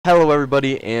Hello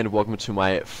everybody and welcome to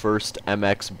my first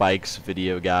MX Bikes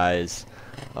video, guys.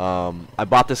 I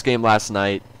bought this game last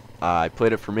night. I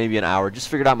played it for maybe an hour, just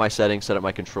figured out my settings, set up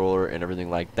my controller and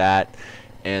everything like that.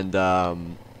 And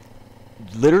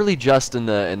literally just in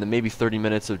the maybe 30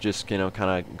 minutes of just kind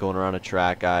of going around a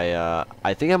track,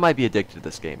 I think I might be addicted to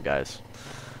this game, guys.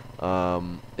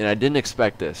 And I didn't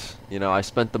expect this. I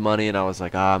spent the money and I was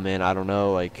like, man, I don't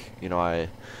know,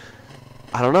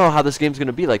 I don't know how this game's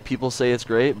gonna be. Like, people say it's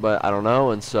great, but I don't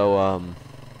know. And so,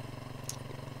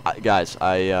 guys,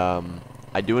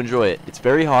 I do enjoy it. It's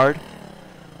very hard,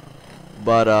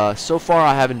 but so far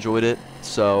I have enjoyed it.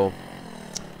 So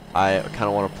I kind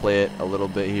of want to play it a little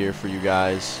bit here for you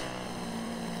guys.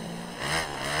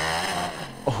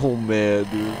 Oh man,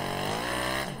 dude,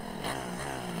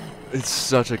 it's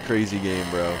such a crazy game,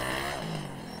 bro.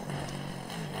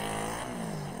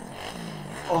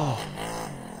 Oh.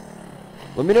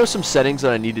 Let me know some settings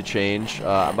that I need to change.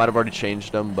 I might have already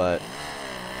changed them, but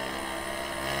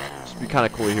it'd be kind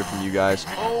of cool to hear from you guys.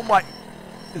 Oh my,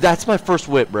 that's my first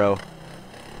whip, bro.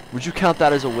 Would you count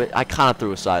that as a whip? I kind of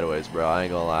threw a sideways, bro. I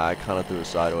ain't gonna lie, I kind of threw a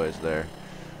sideways there.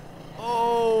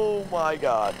 Oh my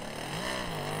god.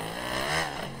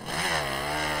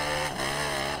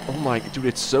 Oh my, dude,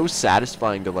 it's so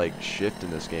satisfying to like shift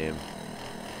in this game.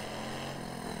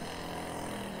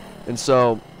 And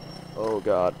so, oh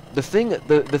god, the thing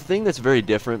that's very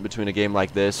different between a game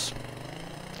like this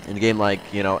and a game like,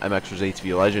 MX vs.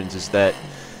 ATV Legends is that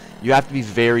you have to be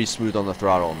very smooth on the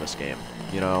throttle in this game.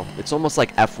 It's almost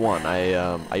like F1.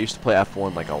 I used to play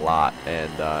F1 like a lot,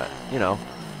 and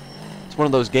it's one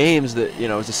of those games that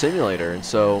is a simulator, and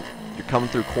so you're coming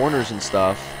through corners and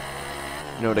stuff.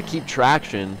 To keep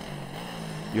traction,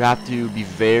 you have to be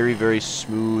very, very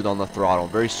smooth on the throttle,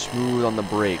 very smooth on the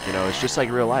brake. It's just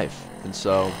like real life, and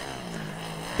so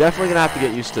definitely gonna have to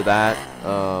get used to that.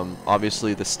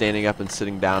 Obviously, the standing up and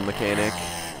sitting down mechanic,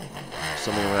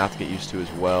 something I'm gonna have to get used to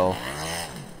as well.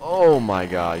 Oh my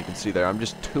god, you can see there, I'm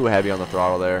just too heavy on the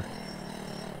throttle there.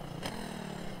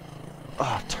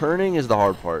 Turning is the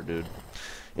hard part, dude.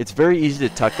 It's very easy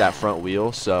to tuck that front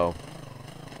wheel, so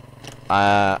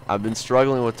I've been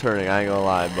struggling with turning, I ain't gonna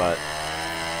lie, but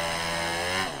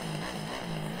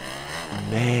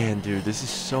man, dude, this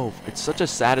is it's such a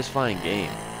satisfying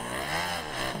game.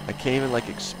 I can't even like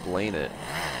explain it.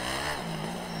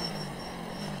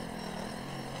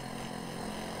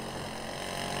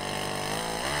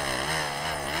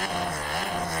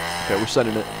 Okay, we're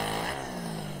setting it.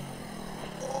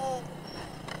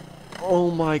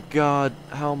 Oh my god,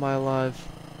 how am I alive?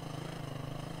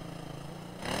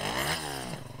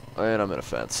 And I'm in a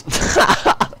fence.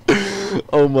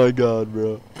 Oh my god,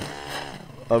 bro.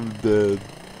 I'm dead.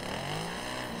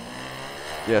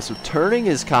 Yeah, so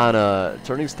turning's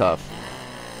tough.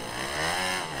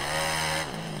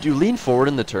 Do you lean forward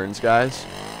in the turns, guys?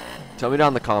 Tell me down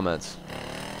in the comments.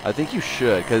 I think you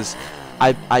should, because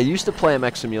I used to play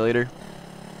MX Simulator,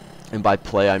 and by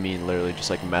play I mean literally just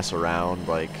like mess around.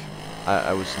 Like,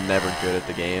 I was never good at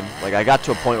the game. Like, I got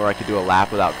to a point where I could do a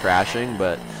lap without crashing,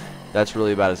 but that's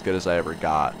really about as good as I ever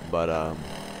got. But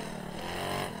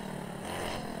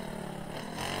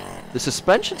the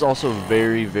suspension's also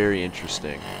very, very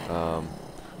interesting. I'm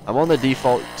on the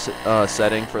default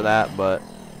setting for that, but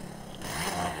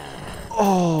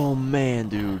oh man,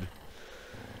 dude.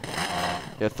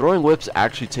 Yeah, throwing whips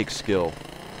actually takes skill.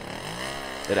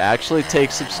 It actually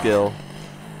takes some skill.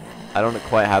 I don't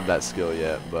quite have that skill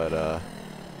yet, but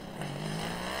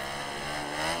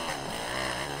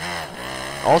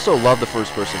also love the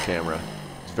first-person camera.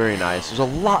 It's very nice. There's a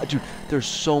lot, dude. There's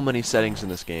so many settings in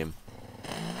this game.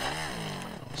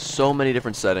 So many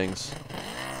different settings,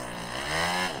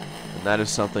 and that is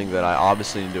something that I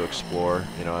obviously need to explore.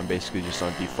 I'm basically just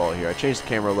on default here. I changed the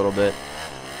camera a little bit,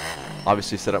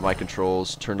 obviously set up my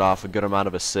controls, turned off a good amount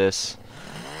of assists.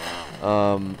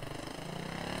 Apparently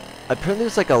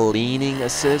there's like a leaning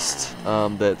assist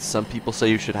that some people say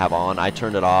you should have on. I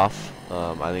turned it off.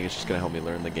 I think it's just gonna help me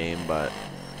learn the game, but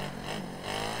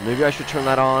maybe I should turn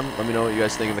that on. Let me know what you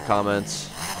guys think in the comments.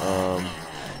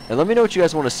 And let me know what you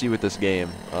guys want to see with this game.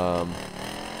 I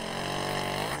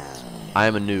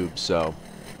am a noob, so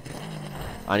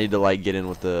I need to like get in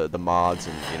with the mods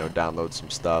and download some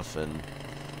stuff. And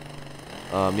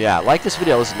yeah, like this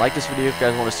video. Listen, like this video if you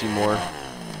guys want to see more.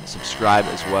 Subscribe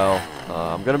as well.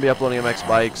 I'm gonna be uploading MX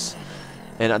Bikes,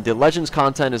 and the Legends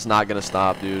content is not gonna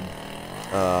stop, dude.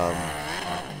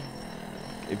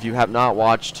 If you have not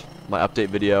watched my update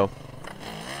video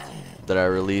that I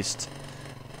released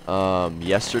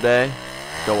yesterday,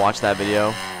 go watch that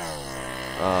video.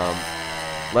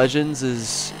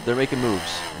 Legends they're making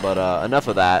moves. But enough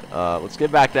of that. Let's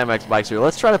get back to MX Bikes here.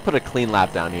 Let's try to put a clean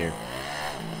lap down here.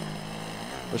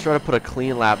 Let's try to put a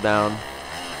clean lap down.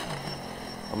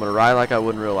 I'm going to ride like I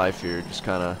would in real life here. Just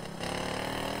kind of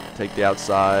take the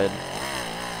outside.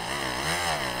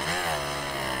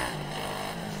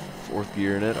 Fourth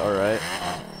gear in it. Alright.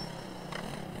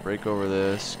 Brake over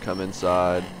this. Come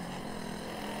inside.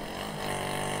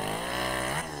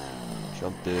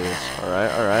 Jump this.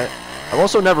 Alright, alright. I'm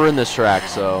also never in this track,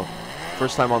 so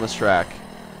first time on this track.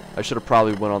 I should have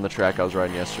probably went on the track I was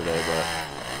riding yesterday, but...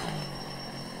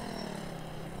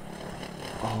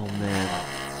 Oh, man.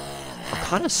 I'm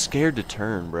kind of scared to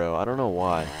turn, bro. I don't know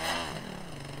why.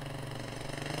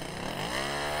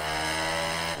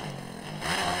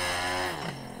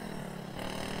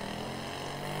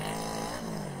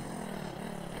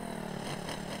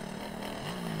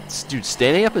 Dude,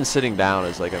 standing up and sitting down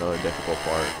is like another difficult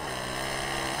part.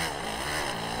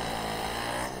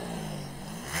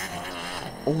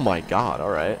 Oh my god,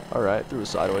 alright, alright. Threw it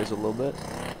sideways a little bit.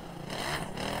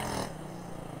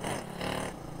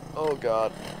 Oh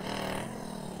god.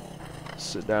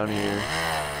 Sit down here.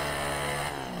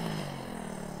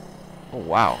 Oh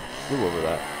wow, flew over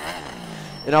that.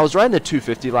 And I was riding the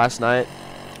 250 last night,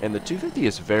 and the 250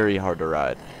 is very hard to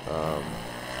ride.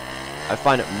 I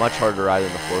find it much harder to ride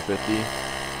than the 450.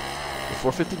 The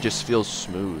 450 just feels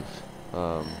smooth.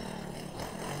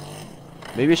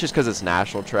 Maybe it's just because it's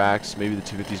national tracks. Maybe the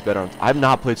 250 is better on... I've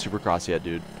not played Supercross yet,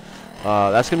 dude.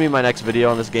 That's going to be my next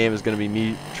video on this game, is going to be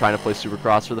me trying to play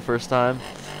Supercross for the first time.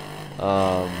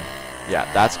 Yeah,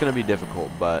 that's going to be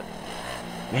difficult, but...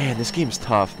 Man, this game's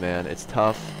tough, man. It's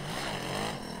tough.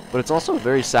 But it's also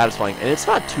very satisfying, and it's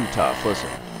not too tough. Listen.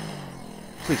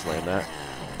 Please land that.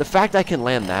 The fact I can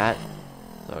land that...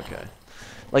 Okay.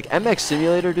 Like, MX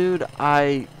Simulator, dude,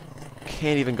 I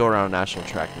can't even go around a national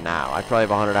track now. I probably have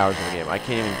 100 hours in the game. I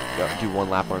can't even do one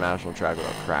lap on a national track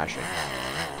without crashing.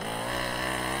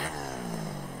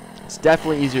 It's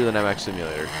definitely easier than MX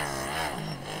Simulator.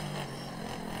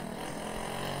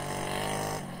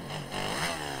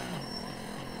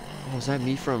 Oh, is that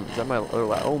me from... Is that my other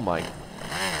lap? Oh, my...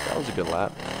 That was a good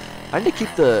lap. I need to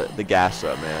keep the gas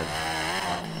up, man.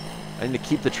 I need to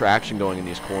keep the traction going in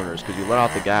these corners, because you let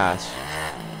off the gas,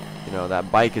 you know,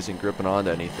 that bike isn't gripping onto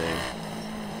anything.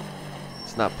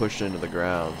 It's not pushed into the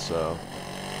ground, so...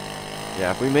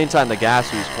 Yeah, if we maintain the gas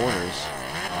through these corners,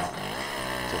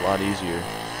 it's a lot easier.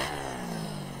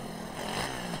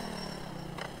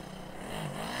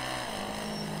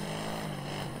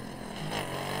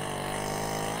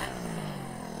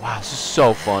 Wow, this is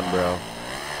so fun, bro.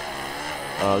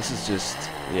 Oh, this is just...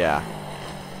 Yeah.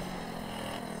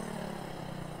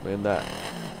 Land that.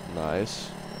 Nice.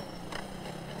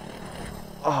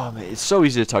 Oh, man. It's so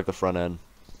easy to tuck the front end.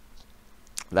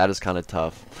 That is kind of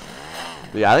tough.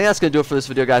 But yeah, I think that's going to do it for this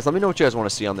video, guys. Let me know what you guys want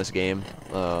to see on this game.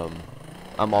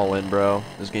 I'm all in, bro.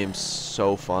 This game's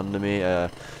so fun to me.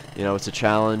 You know, it's a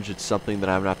challenge. It's something that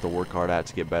I'm going to have to work hard at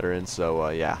to get better in. So,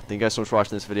 yeah. Thank you guys so much for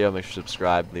watching this video. Make sure to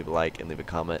subscribe, leave a like, and leave a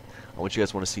comment on what you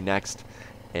guys want to see next.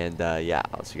 And, yeah,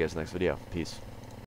 I'll see you guys in the next video. Peace.